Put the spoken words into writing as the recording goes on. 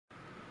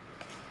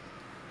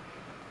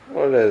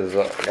What is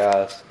up,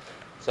 guys?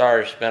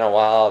 Sorry it's been a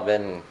while. I've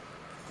been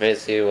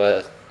busy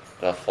with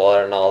the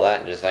flood and all that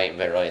and just ain't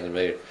been really in the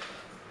mood.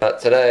 But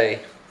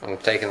today, I'm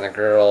taking the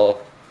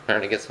girl,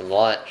 trying to get some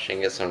lunch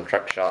and get some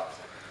truck shots.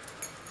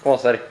 Come on,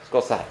 Sadie. Let's go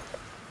outside.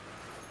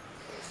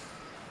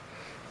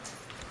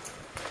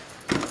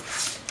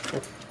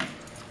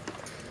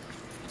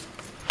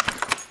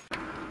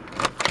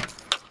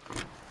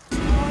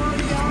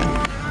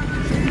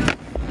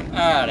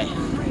 Alrighty.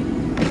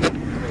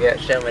 We got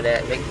some of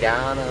that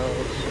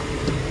McDonald's.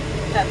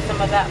 Have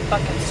some of that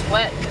fucking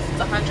sweat because it's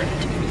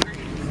 102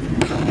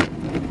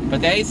 degrees.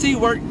 But the AC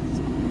worked.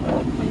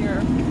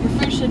 Your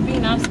food should be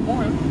nice and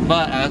warm.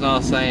 But as I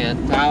was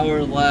saying,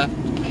 Tyler left.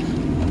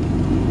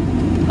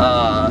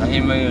 He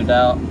moved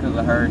out because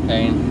of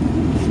hurricane.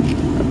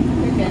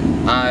 You're good.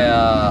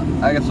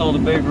 I got sold a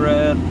Big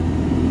Red.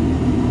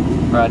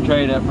 Or I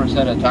traded it for a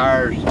set of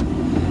tires.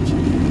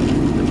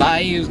 The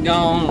Bayou's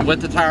gone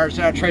with the tires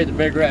that I traded the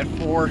Big Red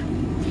for.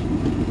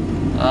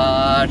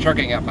 Truck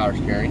ain't got power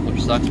steering,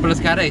 which sucks, but it's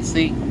got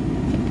AC.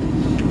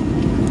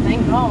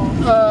 Thank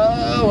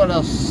God. What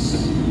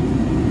else?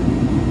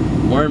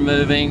 We're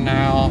moving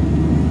now.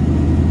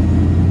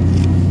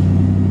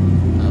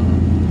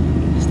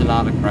 Just a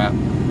lot of crap.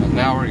 But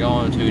now we're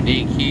going to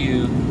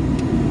DQ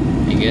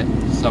and get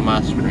some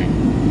ice cream.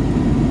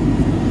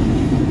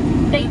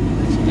 Hey.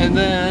 And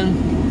then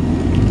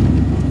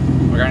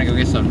we're gonna go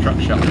get some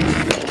truck shots.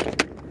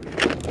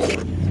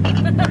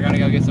 We're gonna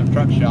go get some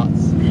truck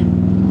shots.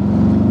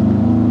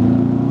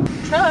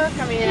 Truck,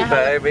 I mean,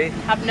 Baby. I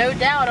have no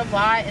doubt of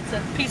why it's a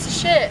piece of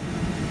shit.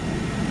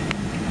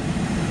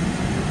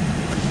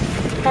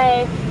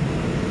 Hey.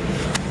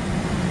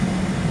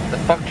 The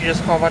fuck did you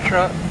just call my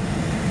truck?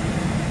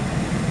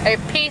 A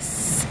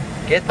piece.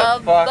 Get the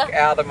of fuck the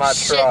out of my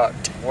shit. truck.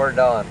 We're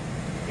done.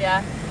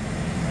 Yeah.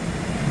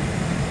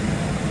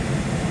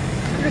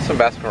 Here's some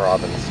Baskin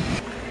Robbins.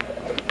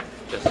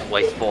 Just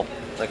wasteful.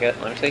 Look at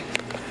it, let me see.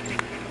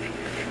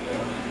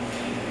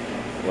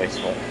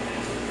 Wasteful.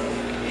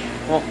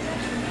 Well.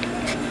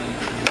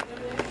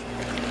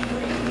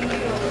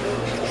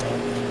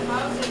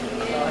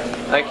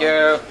 Thank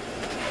you.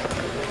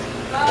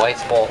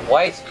 Wasteful.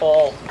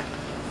 Wasteful.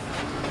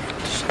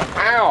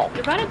 Ow.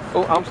 You're running.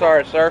 Oh, I'm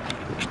sorry, sir.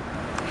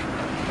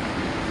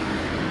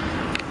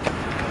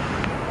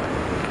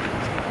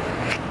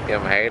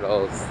 Give him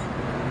halos.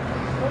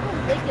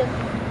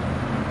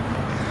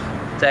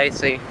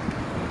 Tasty.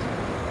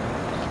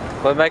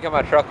 Quit making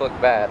my truck look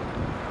bad.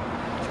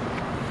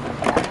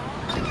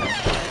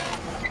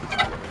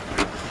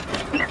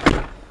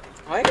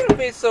 Why are you gonna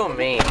be so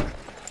mean?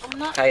 I'm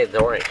not. Hey, the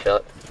door ain't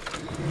shut.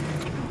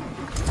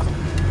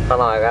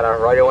 Hold on, I gotta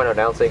roll your window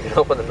down so you can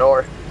open the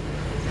door.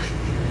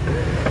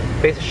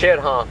 Piece of shit,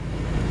 huh?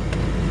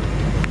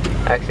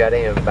 Actually, I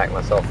didn't even back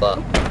myself up.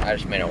 I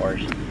just made it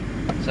worse.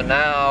 So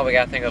now we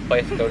gotta think of a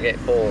place to go get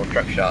cool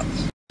truck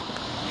shots.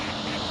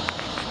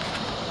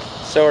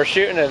 So we're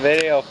shooting a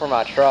video for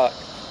my truck,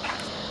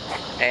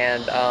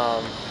 and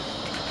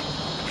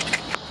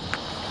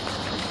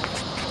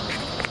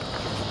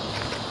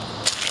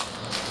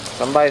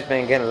somebody's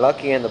been getting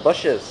lucky in the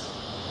bushes.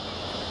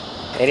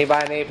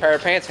 Anybody need a pair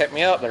of pants, hit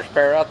me up. There's a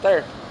pair out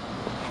there.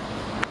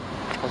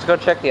 Let's go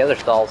check the other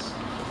stalls.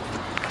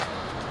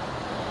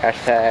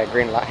 Hashtag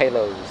green light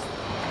halos.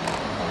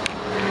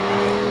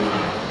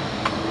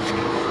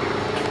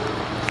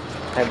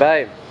 Hey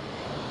babe,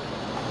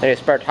 need a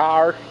spare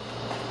tire?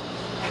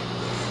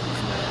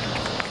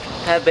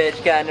 That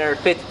bitch got another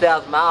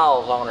 50,000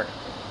 miles on her.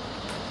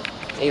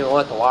 Even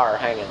with the wire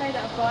hanging. Hey,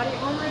 that body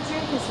armor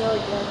drink is really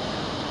good.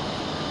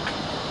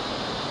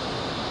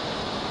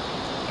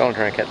 Don't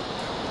drink it.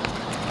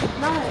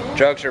 No.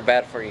 Drugs are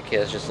bad for you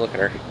kids, just look at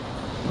her.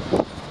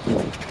 Do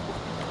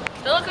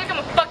I look like I'm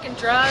a fucking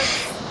drug?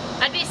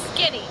 I'd be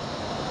skinny.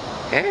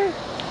 Yeah?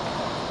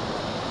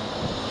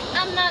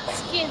 I'm not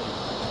skinny.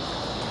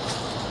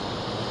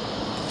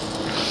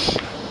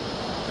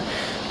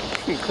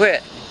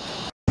 Quit.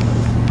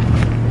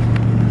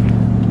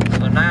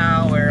 So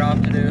now we're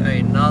off to do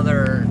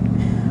another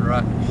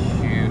truck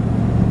shoot.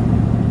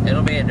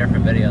 It'll be a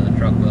different video, the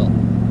truck will.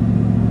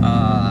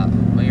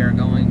 We are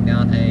going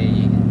down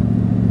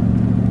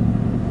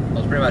well,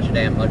 it's pretty much a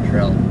damn mud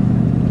trail.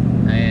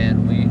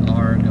 And we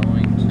are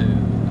going to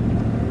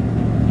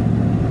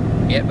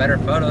get better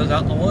photos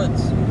out in the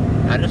woods.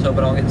 I just hope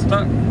it all gets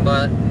stuck.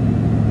 But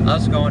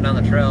us going down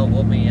the trail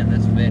will be in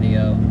this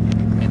video.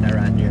 Ain't that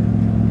right here?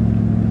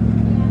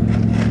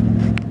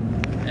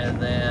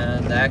 And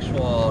then the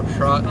actual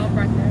truck. Oh,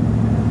 right there.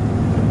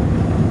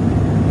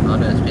 I'll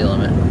do the speed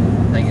limit.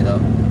 Thank you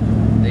though.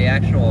 The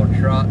actual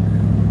truck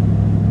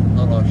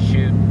little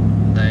shoot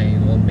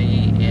thing will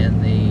be in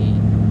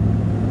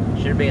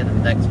should be in the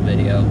next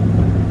video.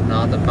 And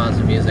I'll have to find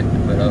some music to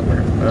put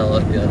over it, but it'll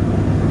look good.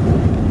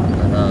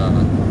 And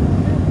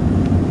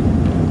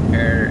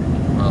here,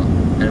 well,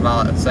 in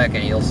about a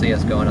second you'll see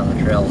us going on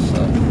the trail,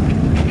 so.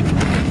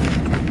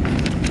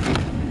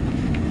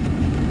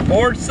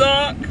 Ford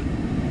suck!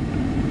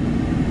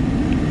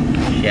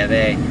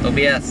 Chevy,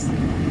 OBS.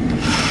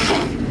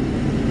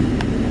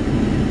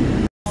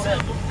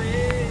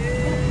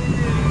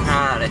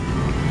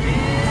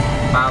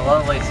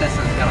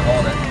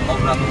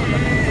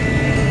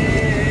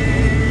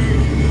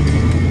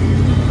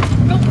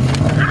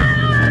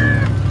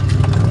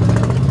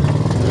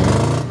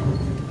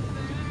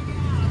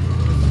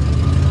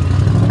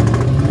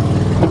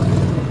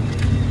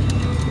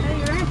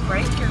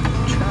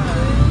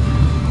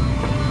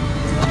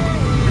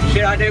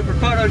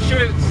 those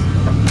shoots.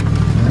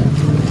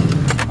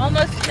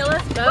 Almost kill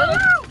us both?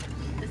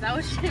 Is that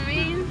what you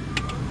mean?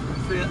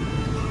 That's it.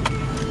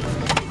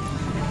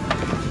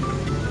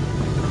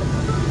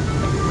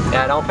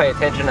 Yeah, don't pay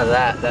attention to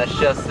that. That's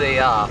just the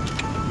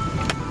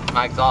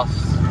my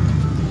exhaust.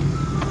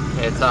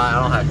 It's I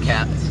don't have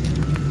caps.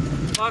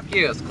 Fuck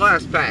you, it's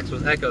glass packs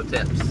with echo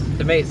tips.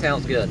 To me it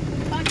sounds good.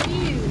 Fuck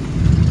you.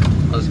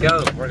 Let's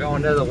go. We're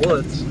going to the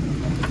woods.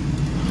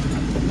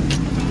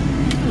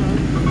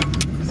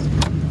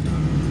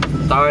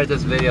 Sorry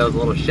this video is a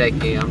little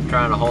shaky. I'm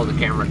trying to hold the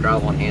camera and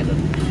drive one-handed.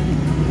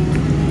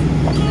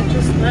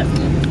 Just let me.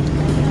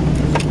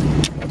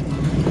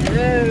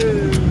 No.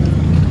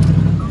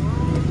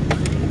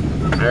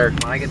 Eric,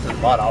 when I get to the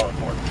butt, I'll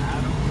record.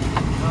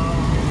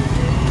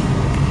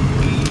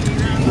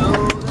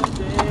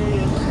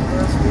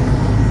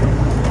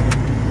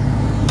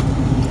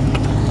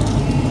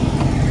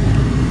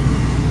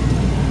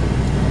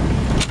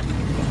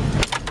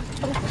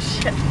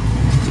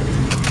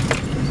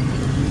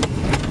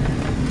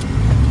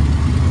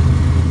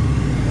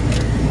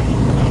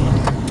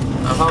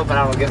 I'm hoping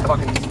I don't get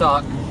fucking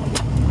stuck.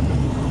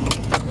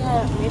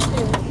 Yeah, me too.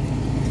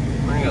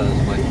 I'm gonna go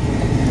this way.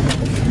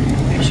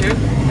 You sure?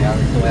 Yeah,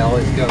 that's the way I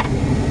always go.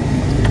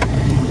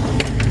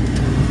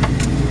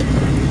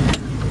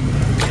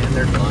 And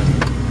there's one.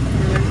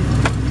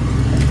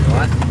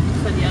 What?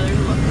 But the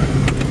other's one.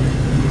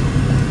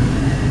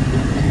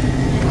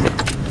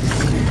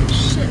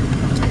 Shit.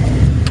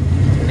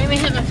 Made me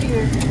hit my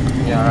finger.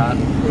 You alright?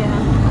 Yeah.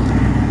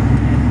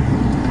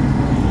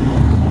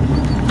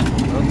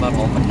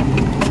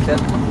 Sit.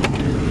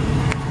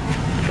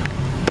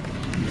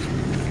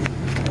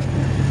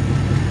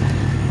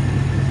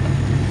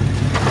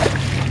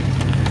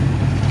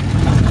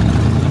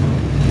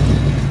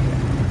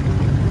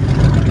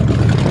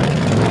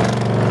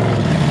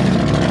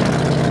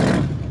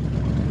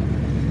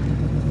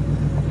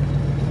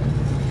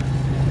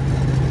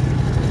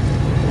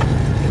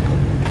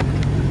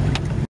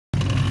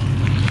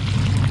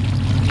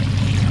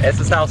 This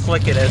is how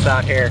slick it is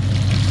out here.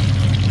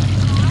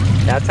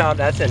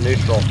 That's in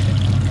neutral.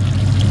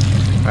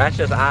 That's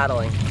just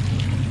idling.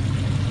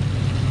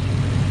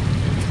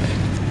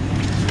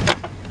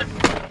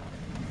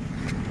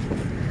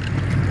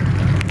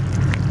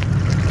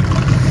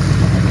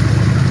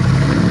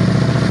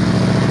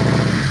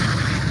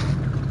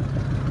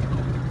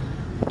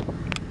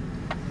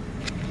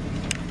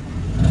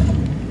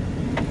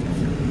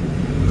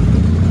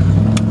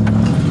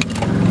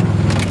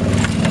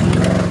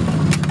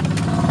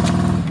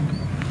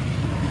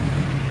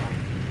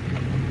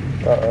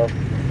 Uh-oh.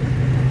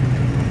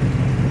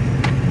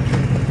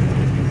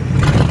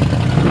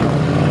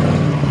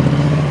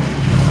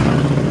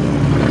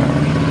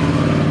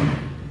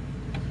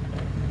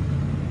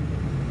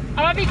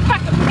 I'm gonna be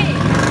fucking pig.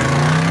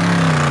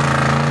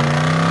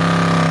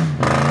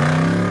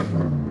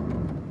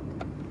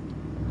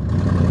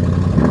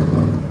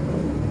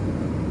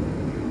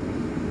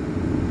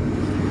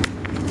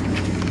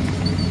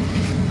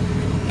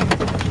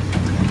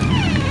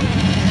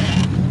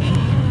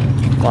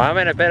 Well, I'm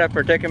in a bit of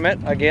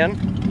predicament again.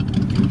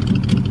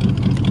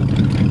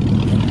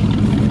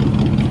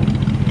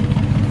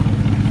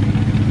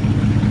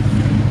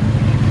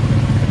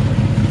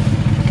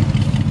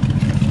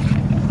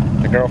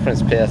 The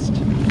girlfriend's pissed.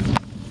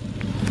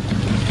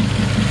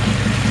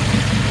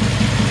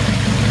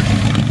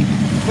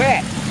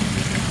 Quit!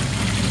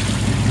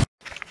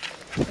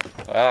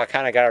 Well, I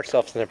kind of got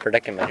ourselves in a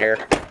predicament here.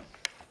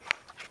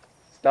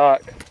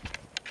 Stuck.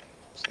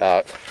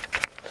 Stuck.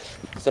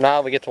 So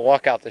now we get to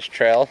walk out this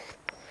trail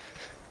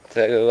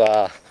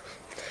to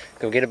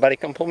go get a buddy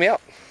come pull me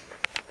up.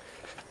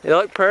 You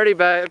look pretty,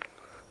 babe.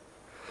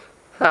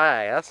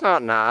 Hey, that's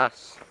not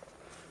nice.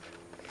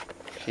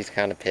 She's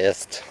kind of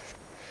pissed.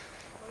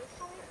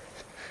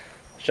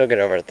 She'll get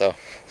over it though.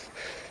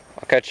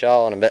 I'll catch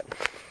y'all in a bit.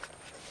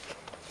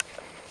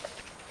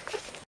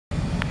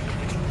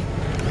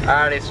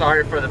 Alrighty,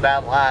 sorry for the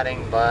bad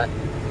lighting, but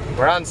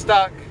we're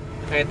unstuck.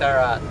 Ain't that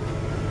right?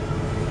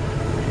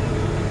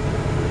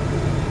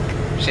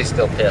 She's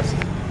still pissed.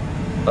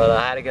 But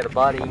I had to get a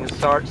buddy. You can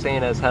start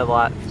seeing his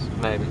headlights,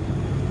 maybe.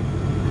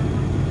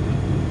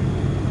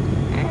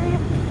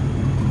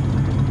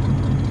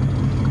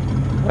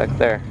 Back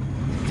there.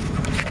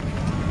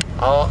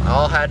 All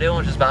I had to do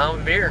was just buy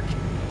him a beer.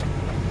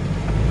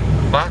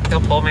 Fuck,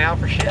 they'll pull me out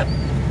for shit.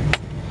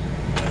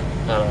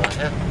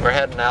 Yeah, we're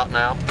heading out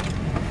now.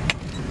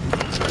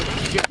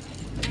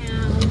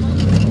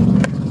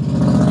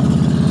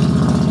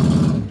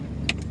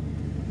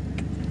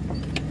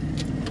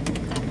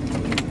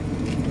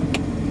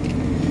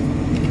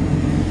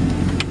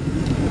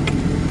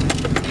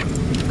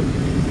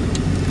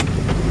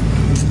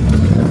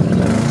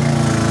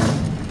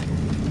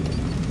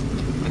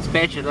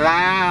 Bitch is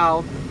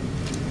loud.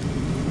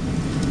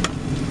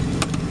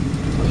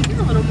 You get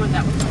a little more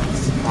that was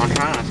close. I'm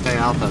trying to stay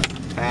off the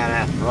fat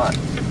ass rut.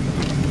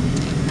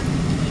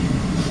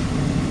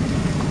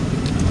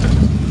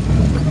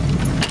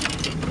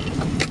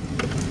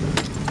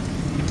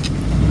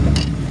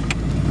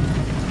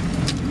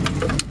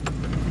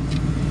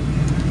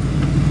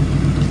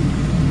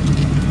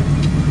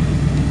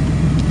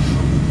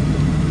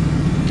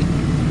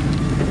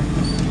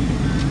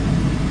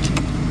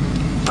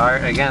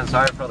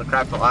 Sorry for the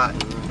crap light.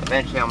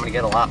 Eventually I'm gonna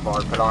get a light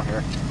bar put on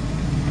here.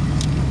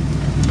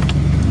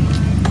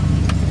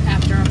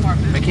 After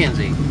apartment.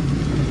 Mackenzie.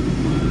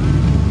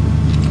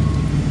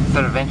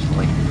 Said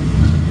eventually.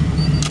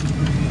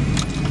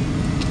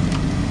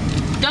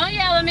 Don't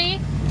yell at me.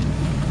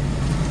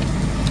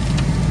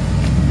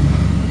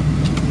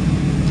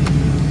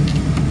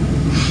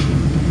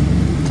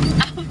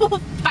 I will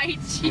fight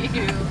you.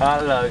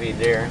 I love you,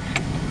 dear.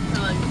 I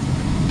love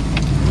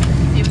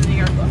you. Even the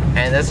yearbook.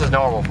 And this is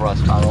normal for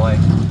us, by the way.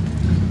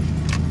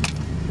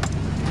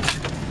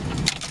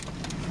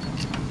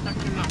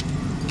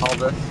 Hold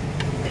this.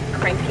 The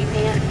cranky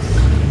pants.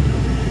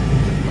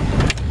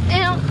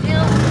 Ew,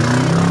 ew.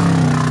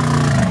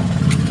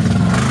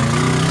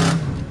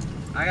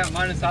 I got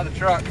mine inside the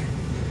truck.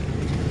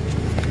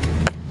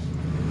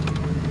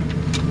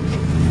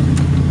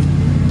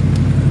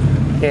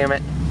 Damn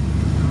it.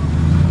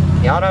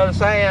 Y'all know the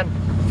saying,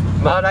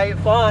 mud ain't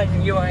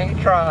fun, you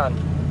ain't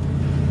trying.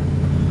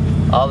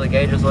 All the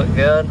gauges look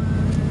good.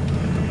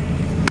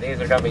 These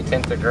are gonna be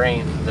tinted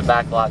green, the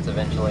back lights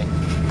eventually.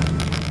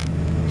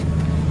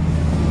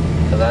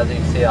 Because as you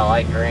can see, I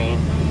like green.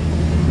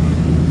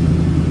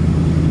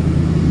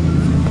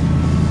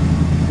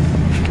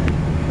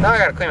 Now I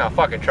gotta clean my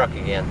fucking truck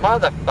again.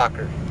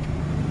 Motherfucker.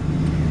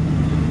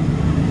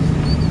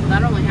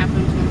 That only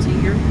happens once a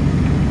year.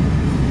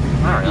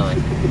 Not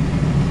really.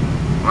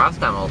 Last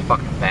time it was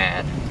fucking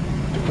bad.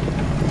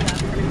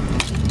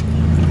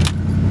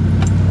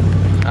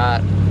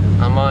 Alright,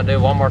 I'm gonna do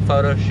one more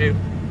photo shoot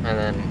and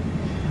then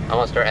I'm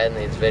gonna start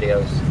editing these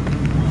videos.